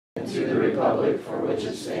and to the republic for which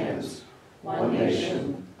it stands, one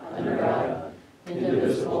nation, under God,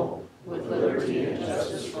 indivisible, with liberty and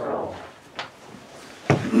justice for all.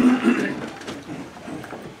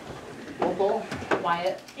 Roll call.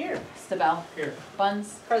 Wyatt. Here. Stabell. Here.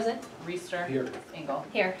 Buns. Present. Reister. Here. Engel.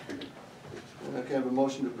 Here. Can I have a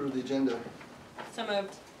motion to approve the agenda? So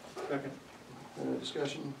moved. Second.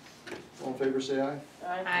 Discussion. All in favor, say aye.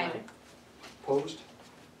 Aye. Opposed?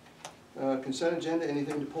 Consent agenda,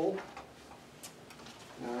 anything to pull?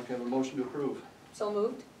 Can I have a motion to approve? So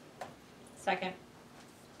moved. Second.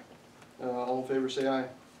 All in favor, say aye.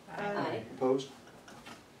 Aye. Opposed?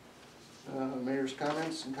 Mayor's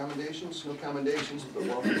comments and commendations? No commendations, but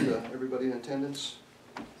welcome to everybody in attendance.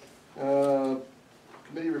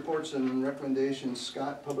 Committee reports and recommendations.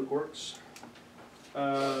 Scott, Public Works.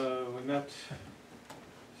 We met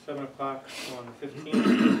 7 o'clock on the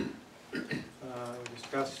 15th. We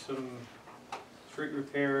discussed some street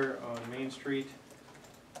repair on Main Street,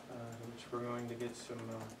 which we're going to get some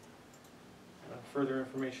further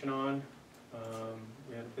information on.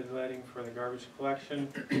 We had a bid letting for the garbage collection,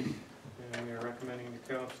 and we are recommending to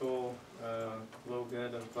council low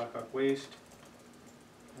bid of Black Hawk Waste.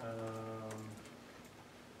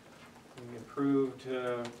 We approved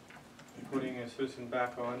putting a citizen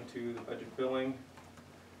back on to the budget billing,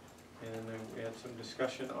 and then we had some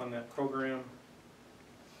discussion on that program.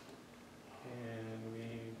 And we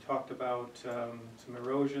talked about some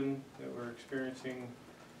erosion that we're experiencing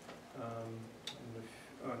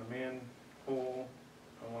on a manhole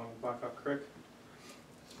along Black Hawk Creek,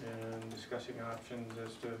 and discussing options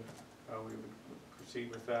as to how we would proceed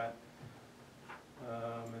with that.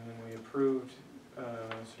 And then we approved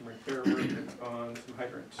some repair work on some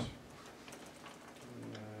hydrants.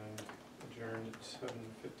 And adjourned at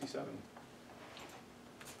 7:57.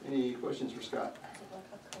 Any questions for Scott?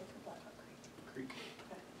 Creek.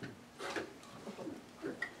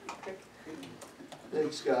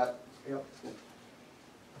 Thanks, Scott. Yep.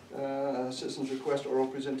 Citizens request oral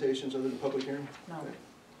presentations other than public hearing? No.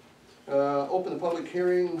 Open the public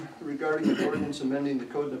hearing regarding an ordinance amending the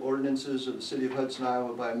Code of Ordinances of the City of Hudson,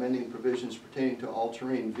 Iowa by amending provisions pertaining to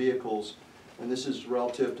all-terrain vehicles. And this is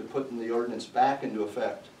relative to putting the ordinance back into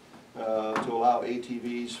effect to allow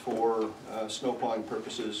ATVs for snow plowing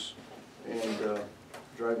purposes and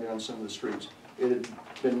driving on some of the streets. It had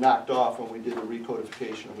been knocked off when we did the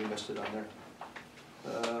recodification, and we missed it on there.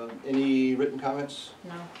 Any written comments?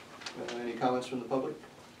 No. Any comments from the public?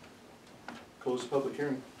 Close the public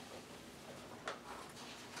hearing.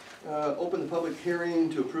 Open the public hearing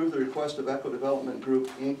to approve the request of Echo Development Group,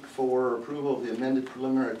 Inc. for approval of the amended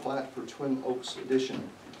preliminary plat for Twin Oaks Edition.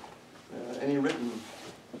 Any written?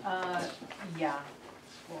 Yeah.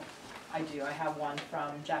 Well, I do. I have one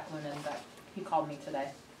from Jack Lunan that he called me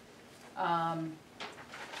today.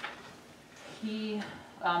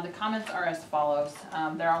 The comments are as follows.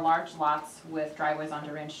 There are large lots with driveways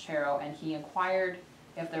onto Ranchero, and he inquired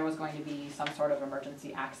if there was going to be some sort of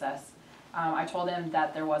emergency access. I told him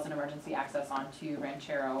that there was an emergency access onto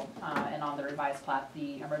Ranchero, and on the revised plat,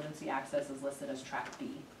 the emergency access is listed as track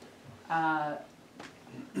B.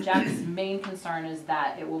 Jack's main concern is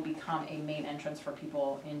that it will become a main entrance for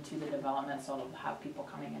people into the development, so it'll have people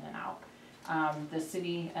coming in and out. The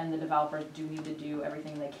city and the developers do need to do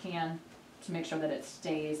everything they can to make sure that it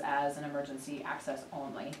stays as an emergency access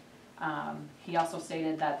only. He also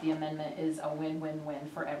stated that the amendment is a win-win-win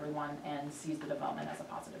for everyone and sees the development as a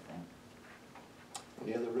positive thing.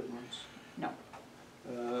 Any other written ones? No.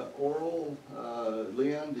 Oral,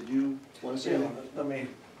 Leon, did you want to say anything? Let me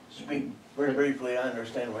speak very briefly. I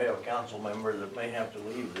understand we have a council member that may have to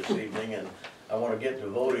leave this evening, and I want to get to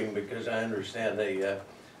voting because I understand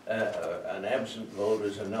an absent vote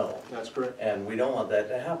is a no. That's correct. And we don't want that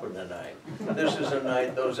to happen tonight. This is a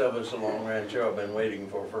night those of us along Rancho have been waiting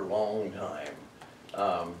for a long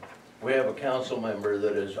time. We have a council member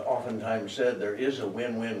that has oftentimes said there is a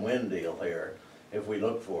win-win-win deal here if we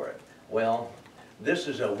look for it. Well, this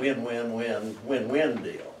is a win-win-win-win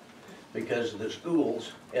deal because the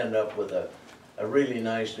schools end up with a really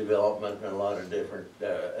nice development and a lot of different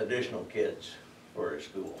additional kids for a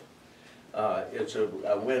school. It's a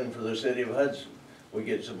win for the city of Hudson. We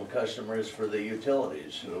get some customers for the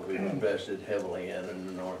utilities that we've invested heavily in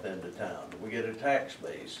the north end of town. We get a tax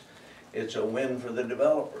base. It's a win for the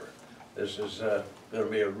developer. This is going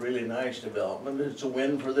to be a really nice development. It's a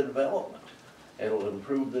win for the development. It'll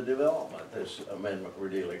improve the development, this amendment we're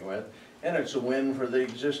dealing with, and it's a win for the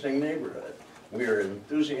existing neighborhood. We are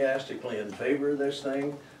enthusiastically in favor of this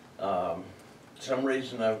thing. Some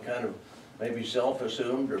reason I've kind of maybe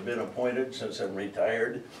self-assumed or been appointed since I'm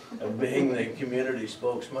retired of being the community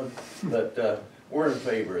spokesman, but we're in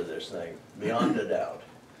favor of this thing, beyond a doubt.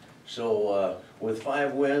 So, with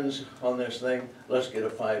 5 wins on this thing, let's get a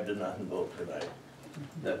 5-0 vote tonight.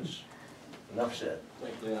 That's enough said.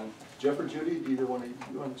 Thank you, Dan. Jeff or Judy, do either one of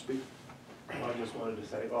you want to speak? Well, I just wanted to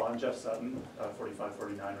say, well, I'm Jeff Sutton,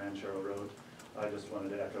 4549 Ranchero Road. I just wanted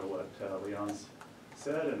to echo what Leon's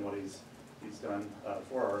said and what he's done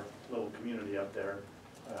for our little community up there.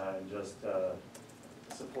 And just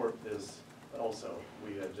support this also.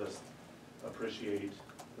 We just appreciate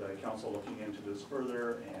the council looking into this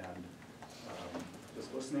further and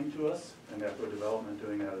just listening to us, and Echo Development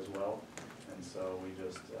doing that as well. And so we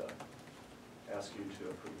just ask you to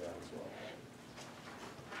approve that as well.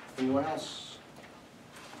 Anyone else?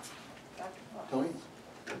 Tony?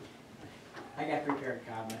 I got prepared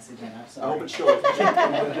comments again, I'm I sorry. hope it's short.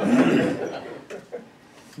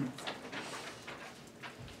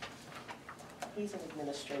 He's an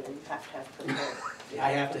administrator, you have to have prepared.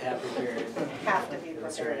 I have to have prepared. Have to be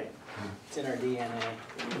That's prepared. right. It's in our DNA.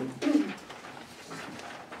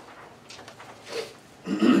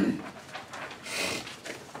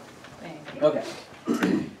 Thank you. Okay.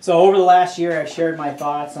 So over the last year, I've shared my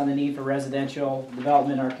thoughts on the need for residential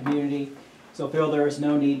development in our community, so feel there is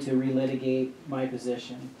no need to relitigate my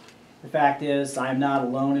position. The fact is, I'm not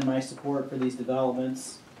alone in my support for these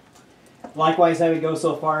developments. Likewise, I would go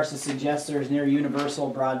so far as to suggest there is near universal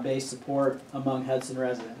broad-based support among Hudson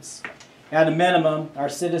residents. At a minimum, our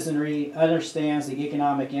citizenry understands the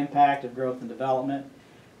economic impact of growth and development.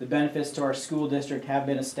 The benefits to our school district have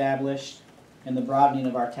been established, and the broadening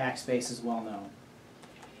of our tax base is well known.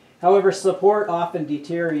 However, support often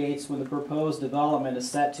deteriorates when the proposed development is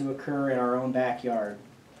set to occur in our own backyard.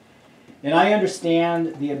 And I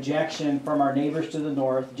understand the objection from our neighbors to the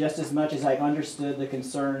north just as much as I understood the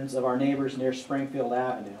concerns of our neighbors near Springfield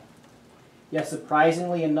Avenue. Yet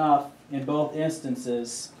surprisingly enough, in both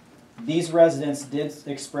instances, these residents did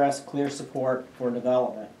express clear support for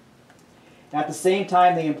development. At the same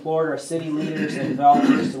time, they implored our city leaders and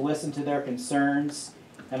developers to listen to their concerns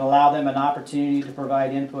and allow them an opportunity to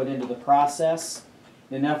provide input into the process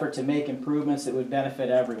in an effort to make improvements that would benefit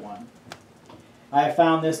everyone. I have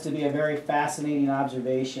found this to be a very fascinating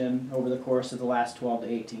observation over the course of the last 12 to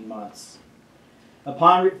 18 months.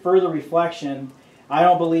 Upon further reflection, I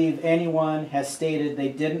don't believe anyone has stated they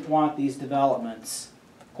didn't want these developments.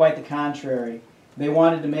 Quite the contrary. They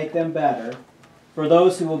wanted to make them better for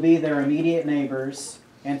those who will be their immediate neighbors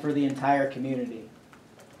and for the entire community.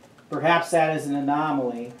 Perhaps that is an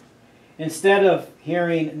anomaly. Instead of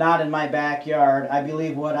hearing, "not in my backyard," I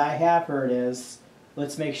believe what I have heard is,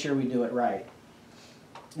 "let's make sure we do it right."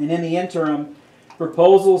 And in the interim,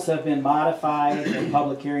 proposals have been modified and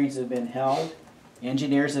public hearings have been held.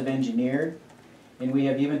 Engineers have engineered, and we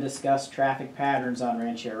have even discussed traffic patterns on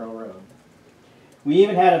Ranchero Road. We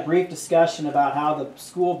even had a brief discussion about how the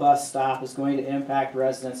school bus stop is going to impact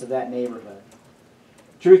residents of that neighborhood.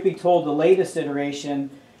 Truth be told, the latest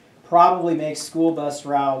iteration probably makes school bus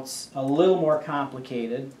routes a little more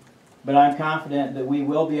complicated, but I'm confident that we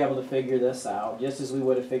will be able to figure this out, just as we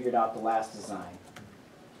would have figured out the last design.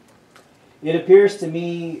 It appears to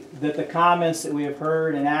me that the comments that we have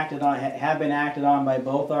heard and acted on have been acted on by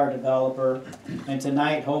both our developer and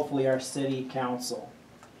tonight, hopefully, our city council.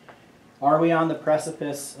 Are we on the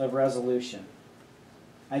precipice of resolution?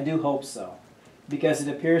 I do hope so, because it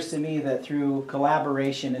appears to me that through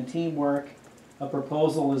collaboration and teamwork, a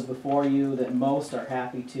proposal is before you that most are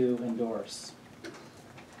happy to endorse.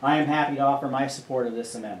 I am happy to offer my support of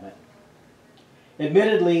this amendment.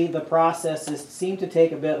 Admittedly, the process has seemed to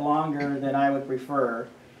take a bit longer than I would prefer,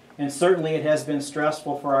 and certainly it has been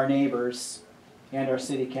stressful for our neighbors and our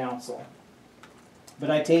city council.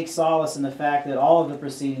 But I take solace in the fact that all of the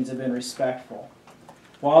proceedings have been respectful.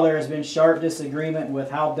 While there has been sharp disagreement with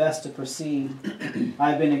how best to proceed,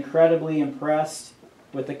 I've been incredibly impressed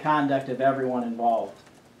with the conduct of everyone involved.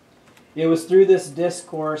 It was through this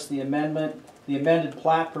discourse, the amended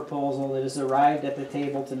plat proposal that has arrived at the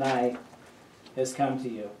table tonight has come to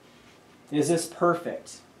you. Is this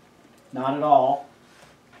perfect? Not at all.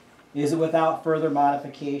 Is it without further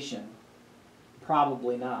modification?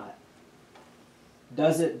 Probably not.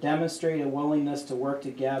 Does it demonstrate a willingness to work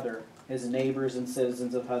together as neighbors and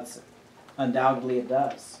citizens of Hudson? Undoubtedly it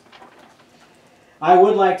does. I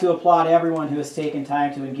would like to applaud everyone who has taken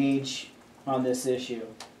time to engage on this issue.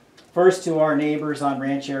 First, to our neighbors on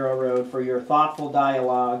Ranchero Road for your thoughtful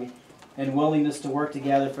dialogue and willingness to work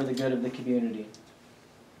together for the good of the community.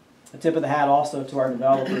 A tip of the hat also to our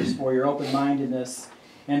developers for your open-mindedness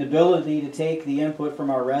and ability to take the input from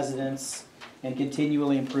our residents and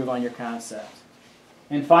continually improve on your concept.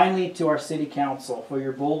 And finally, to our city council for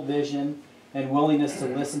your bold vision and willingness to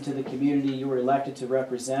listen to the community you were elected to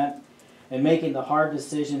represent, and making the hard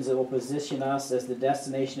decisions that will position us as the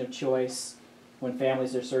destination of choice when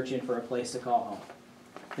families are searching for a place to call home.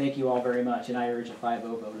 Thank you all very much, and I urge a 5-0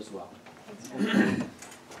 vote as well.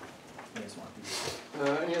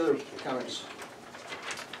 Any other comments?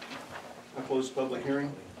 I'll close the public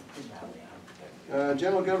hearing.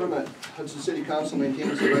 General government, Hudson City Council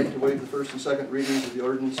maintains the right to waive the first and second readings of the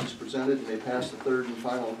ordinances presented and may pass the third and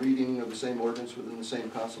final reading of the same ordinance within the same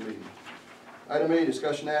council meeting. Item A,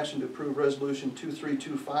 discussion action to approve resolution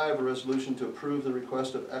 2325, a resolution to approve the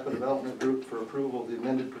request of Echo Development Group for approval of the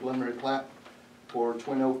amended preliminary plat for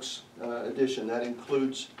Twin Oaks addition. That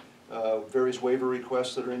includes various waiver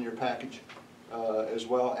requests that are in your package, as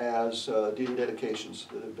well as deed of dedications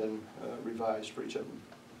that have been revised for each of them.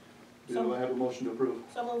 Do I have a motion to approve?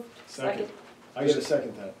 So moved. Second. I gotta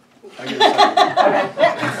second that. I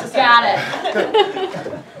gotta second. Got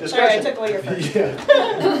it. Sorry, I Discussion. took away your first.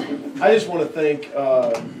 Yeah. I just wanna thank,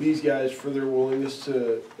 these guys for their willingness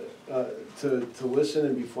to listen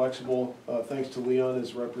and be flexible. Thanks to Leon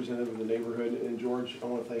as representative of the neighborhood, and George, I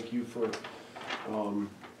wanna thank you for,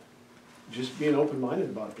 just being open-minded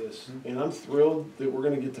about this. And I'm thrilled that we're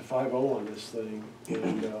gonna get to 5-0 on this thing.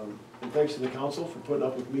 And thanks to the council for putting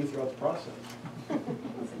up with me throughout the process.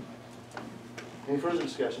 Any further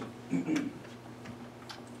discussion?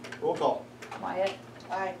 Roll call. Wyatt,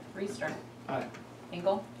 Aye. Reister, Aye.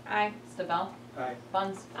 Engel, Aye. Stabell, Aye.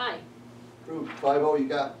 Buns. Aye. Approved. 5-0, you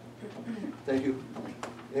got. Thank you.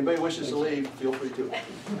 Anybody wishes to leave, feel free to.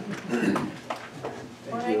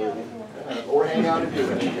 Or hang out if you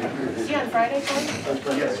wish. See you on Friday, Gordon?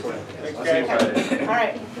 Thanks, guys. All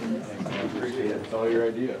right. It's all your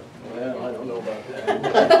idea. Well, I don't know about that.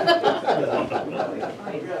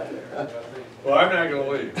 Well, I'm not gonna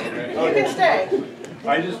leave, okay? You can stay.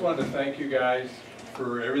 I just wanted to thank you guys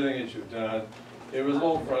for everything that you've done. It was a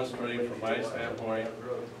little frustrating from my standpoint,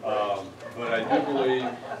 but I do believe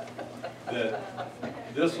that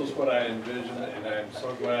this was what I envisioned, and I'm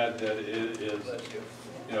so glad that it is,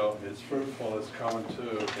 you know, it's fruitful, it's coming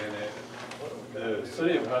to, and the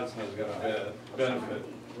city of Hudson is gonna benefit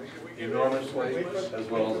enormously, as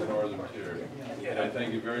well as the northern tier. And I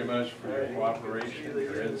thank you very much for your cooperation,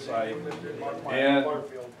 your insight, and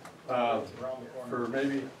for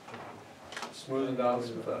maybe smoothing down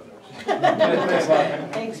some feathers.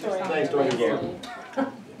 Thanks, Dwayne. Thanks, Dwayne.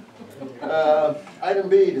 Item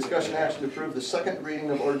B, discussion action to approve the second reading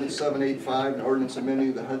of ordinance 785, an ordinance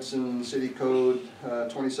amending the Hudson City Code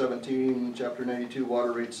 2017, Chapter 92,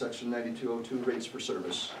 Water Rates, Section 9202, Rates for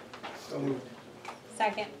Service.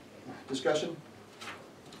 Second. Discussion?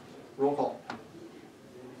 Roll call.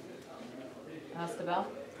 Stabell,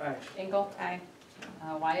 Aye. Engel, Aye.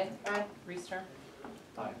 Wyatt, Aye. Reister,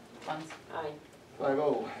 Aye. Buns. Aye.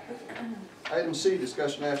 5-0. Item C,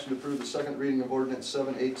 discussion action to approve the second reading of ordinance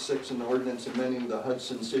 786, an ordinance amending the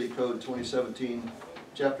Hudson City Code 2017,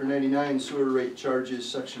 Chapter 99, Sewer Rate Charges,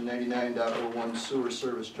 Section 99.01, Sewer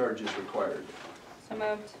Service Charges Required. So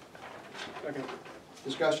moved. Second.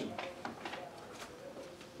 Discussion?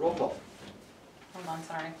 Roll call. Hold on,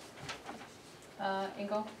 sorry.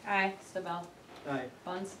 Engel, Aye. Stabell, Aye.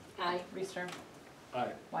 Buns. Aye. Reister,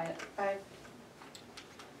 Aye. Wyatt. Aye.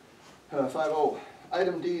 5-0.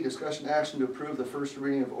 Item D, discussion action to approve the first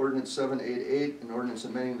reading of ordinance 788, an ordinance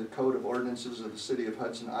amending the Code of Ordinances of the City of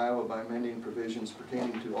Hudson, Iowa by amending provisions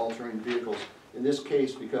pertaining to all-terrain vehicles. In this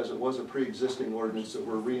case, because it was a pre-existing ordinance that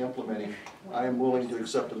we're re-implementing, I am willing to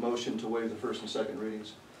accept a motion to waive the first and second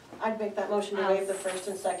readings. I'd make that motion to waive the first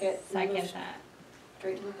and second. Second Move that.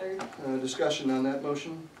 straight to the third. Discussion on that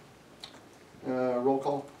motion? Roll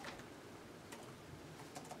call?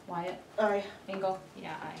 Wyatt, Aye. Engel,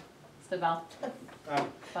 Yeah, aye. Stabell, Aye.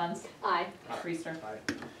 Buns. Aye. Reister.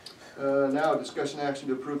 Now, discussion action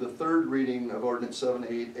to approve the third reading of ordinance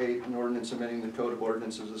 788, an ordinance amending the Code of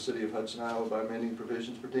Ordinances of the City of Hudson, Iowa by amending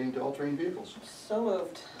provisions pertaining to all-terrain vehicles. So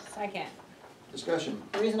moved. Second. Discussion?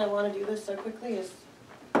 The reason I want to do this so quickly is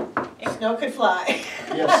snow could fly.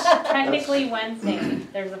 Yes. Technically Wednesday,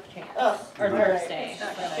 there's a chance. Ugh. Or All right. Thursday.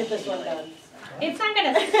 Get this one done. It's not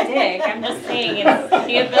gonna stick, I'm just saying it's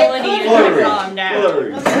the ability to calm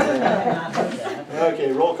down.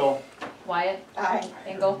 Okay, roll call. Wyatt, Aye.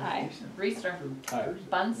 Engel, Aye. Reister, Aye.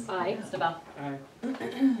 Buns. Aye. Stabell. Aye.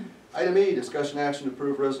 Item E, discussion action to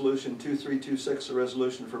approve resolution 2326, a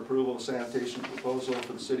resolution for approval of sanitation proposal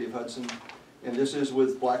for the City of Hudson. And this is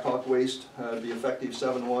with Blackhawk Waste, be effective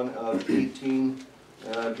 7/1 of 18.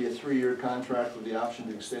 Be a 3-year contract with the option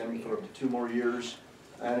to extend for up to 2 more years.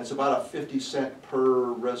 And it's about a 50-cent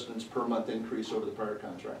per residence per month increase over the prior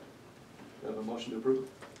contract. Do you have a motion to approve?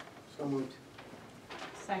 So moved.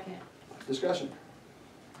 Second. Discussion.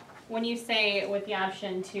 When you say with the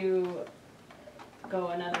option to go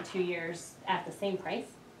another 2 years at the same price?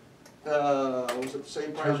 Was it the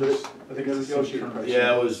same price? I think it's the same Negotiated terms. price.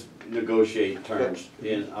 Yeah, it was negotiate terms,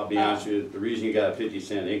 and I'll be honest with you, the reason you got a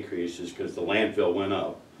 50-cent increase is because the landfill went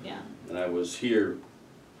up. Yeah. And I was here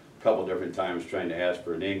a couple different times trying to ask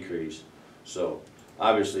for an increase. So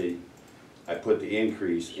obviously, I put the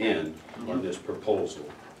increase in on this proposal,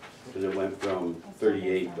 because it went from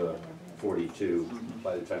 38 to 42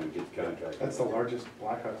 by the time we get the contract. That's the largest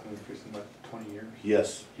Blackhawks increase in like 20 years.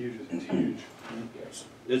 Yes, Huge, it's huge. yes.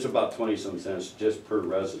 It's about 20-some cents just per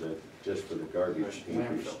resident, just for the garbage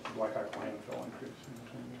increase. Landfill, Blackhawk landfill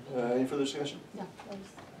increase. Any further discussion? No, please.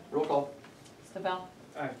 Roll call. Stabell.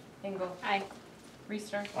 Aye. Engel. Aye.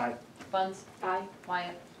 Reister. Aye. Buns. Aye.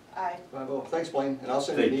 Wyatt. Aye. 5-0. Thanks, Blaine, and I'll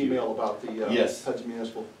send you an Thank you. email about the Yes. Hudson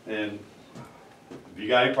Municipal. And if you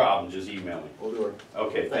got any problems, just email me. We'll do it.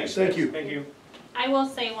 Okay, thanks. Thank you. Thank you. I will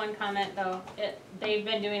say one comment though, they've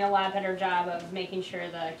been doing a lot better job of making sure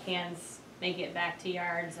the cans make it back to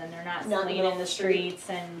yards and they're not Not in the laying middle in the of the street. streets,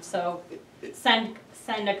 and so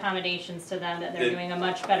send accommodations to them that they're It- doing a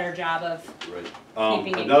much better job of. Right.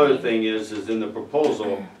 Keeping it Another clean. thing is in the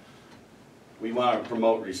proposal, we want to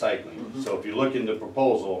promote recycling. So if you look in the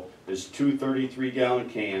proposal, it's 2 33-gallon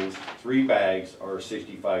cans, 3 bags, or a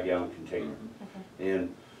 65-gallon container.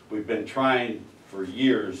 And we've been trying for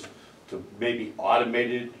years to maybe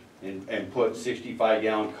automate it and put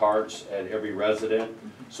 65-gallon carts at every resident.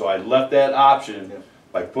 So I left that option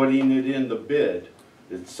by putting it in the bid.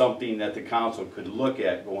 It's something that the council could look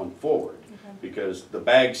at going forward. Because the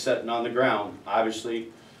bags sitting on the ground, obviously,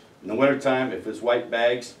 in the wintertime, if it's white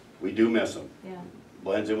bags, we do miss them. Yeah.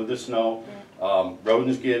 Blends in with the snow.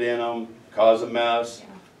 Rodents get in them, cause a mess.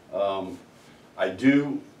 I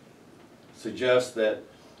do suggest that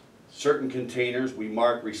certain containers, we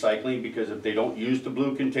mark recycling, because if they don't use the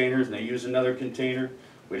blue containers and they use another container,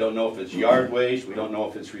 we don't know if it's yard waste, we don't know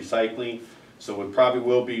if it's recycling. So we probably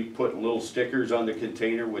will be putting little stickers on the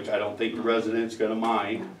container, which I don't think the resident's gonna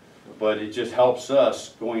mind. But it just helps us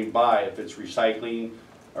going by if it's recycling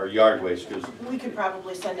or yard waste, because We could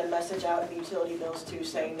probably send a message out in the utility bills too,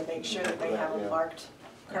 saying to make sure that they have them marked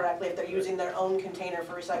correctly. If they're using their own container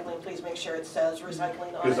for recycling, please make sure it says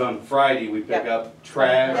recycling on because it. on Friday, we pick Yeah. up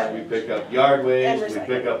trash, Yeah. we pick up yard waste, And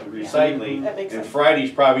we pick up recycling. recycling. That makes And sense.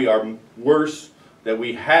 Friday's probably our worst that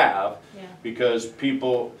we have, Yeah. because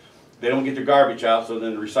people, they don't get their garbage out, so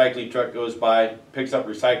then the recycling truck goes by, picks up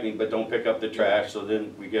recycling, but don't pick up the trash, so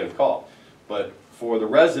then we get a call. But for the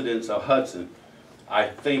residents of Hudson, I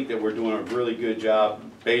think that we're doing a really good job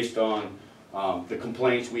based on the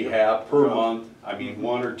complaints we have per month. I mean,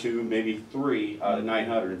 1 or 2, maybe 3 out of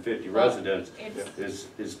 950 residents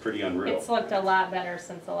is pretty unreal. It's looked a lot better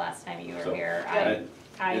since the last time you were So, here. and-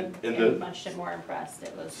 I and am much more impressed.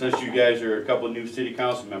 It was. Since you guys are a couple of new city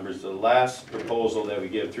council members, the last proposal that we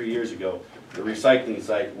gave 3 years ago, the recycling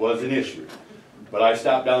site was an issue. But I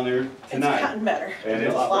stopped down there It's tonight. gotten better. And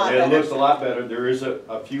A lot it better. looks a lot better. There is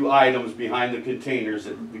a few items behind the containers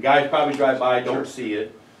that the guys probably drive by, don't see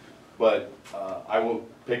it. But I will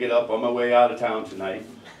pick it up on my way out of town tonight.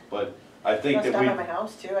 But I think Want to that stop we, at my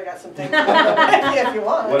house too? I got some things if you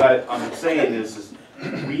want. what I'm saying is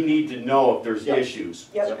we need to know if there's Yep. issues.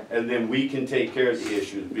 Yep. And then we can take care of the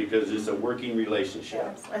issues, because it's a working relationship.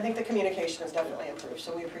 Yeah, I think the communication has definitely improved,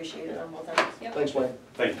 so we appreciate it on both ends. Yep. Thanks, Blaine.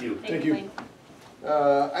 Thank you. Thank you, Blaine.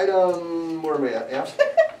 Item, where am I at? F?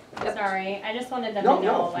 Sorry, I just wanted them No, to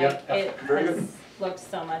know, no. like, Yep. it Very has good. looked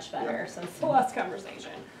so much better since the last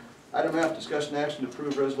conversation. Item F, discussion action to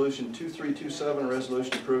approve resolution 2327, a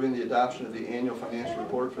resolution approving the adoption of the annual financial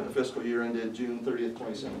report for the fiscal year ended June 30th,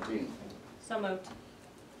 2017. So moved.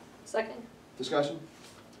 Second. Discussion?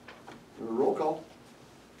 Roll call.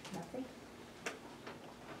 Nothing.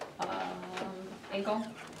 Engel.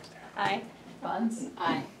 Aye. Buns.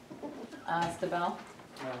 Aye. Stabell.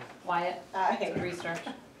 Wyatt. Aye. Reister.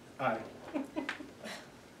 Aye.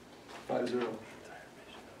 5-0.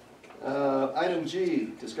 Item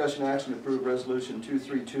G, discussion action to approve resolution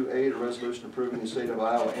 2328, a resolution approving the state of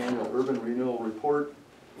Iowa annual urban renewal report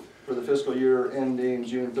for the fiscal year ending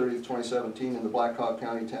June 30th, 2017, and the Blackhawk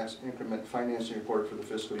County tax increment financing report for the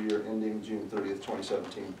fiscal year ending June 30th,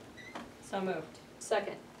 2017. So moved.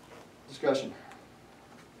 Second. Discussion.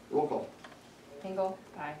 Roll call. Engel.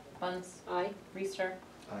 Aye. Buns. Aye. Reister.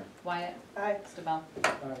 Aye. Wyatt. Aye. Stabell.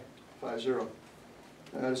 Aye. 5-0.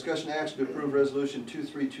 Discussion action to approve resolution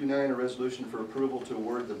 2329, a resolution for approval to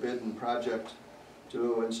award the bid and project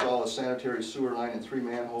to install a sanitary sewer line in 3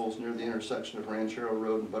 manholes near the intersection of Ranchero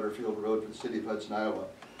Road and Butterfield Road for the city of Hudson, Iowa.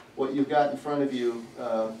 What you've got in front of you,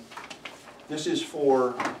 this is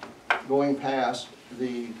for going past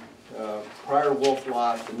the prior Wolf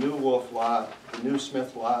lot, the new Wolf lot, the new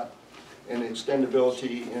Smith lot, and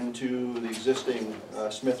extendability into the existing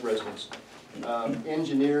Smith residence.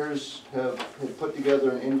 Engineers have put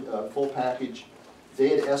together a full package. They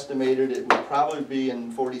had estimated it would probably be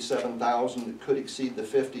in 47,000. It could exceed the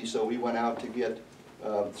 50, so we went out to get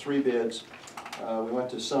 3 bids. We went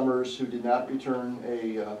to Summers, who did not return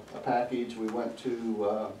a package. We went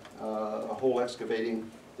to a Whole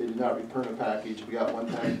Excavating. They did not return a package. We got 1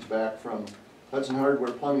 package back from Hudson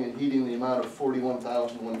Hardware Plumbing and Heating, the amount of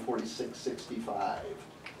 $41,146.65.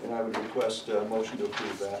 And I would request a motion to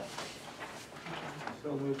approve that.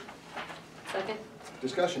 So moved. Second.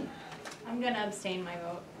 Discussion, I'm gonna abstain my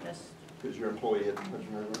vote, just. because you're employee at Hudson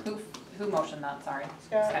Hardware. Who motioned that, sorry?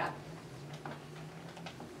 Scott.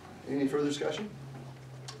 Any further discussion?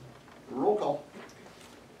 Roll call.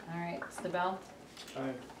 All right, Stabell,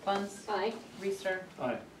 Aye. Bunce, Aye. Reister,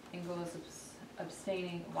 Aye. Engel is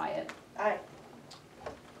abstaining, Wyatt. Aye.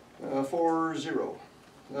 4-0.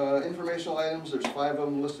 Informational items, there's 5 of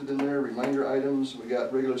them listed in there. Reminder items, we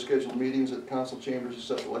got regular scheduled meetings at the council chambers,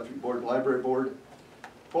 except electric board, library board.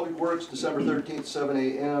 Public Works, December 13th, 7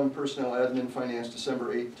 a.m. Personnel Admin Finance,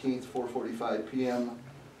 December 18th, 4:45 p.m.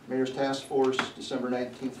 Mayor's Task Force, December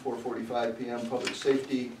 19th, 4:45 p.m. Public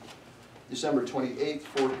Safety, December 28th,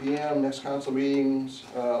 4 p.m. Next council meetings,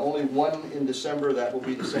 only one in December, that will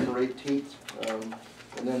be December 18th. And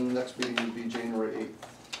then the next meeting will be January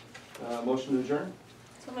 8th. Motion to adjourn?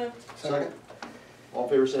 So moved. Second. All in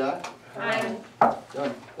favor, say aye. Aye.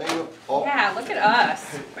 Done. Thank you. All. Yeah, look at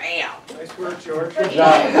us. Bam. Nice work, George. Good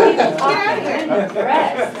job.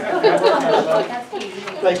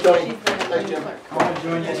 Thanks, Tony. Thanks, Jim. I want to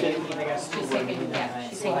join you. I got She's school board taking, meeting yeah, tonight,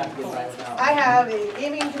 she's so I'll have to taking get right out. I have a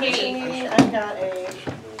gaming commission meeting, I've got a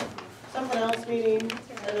something else meeting,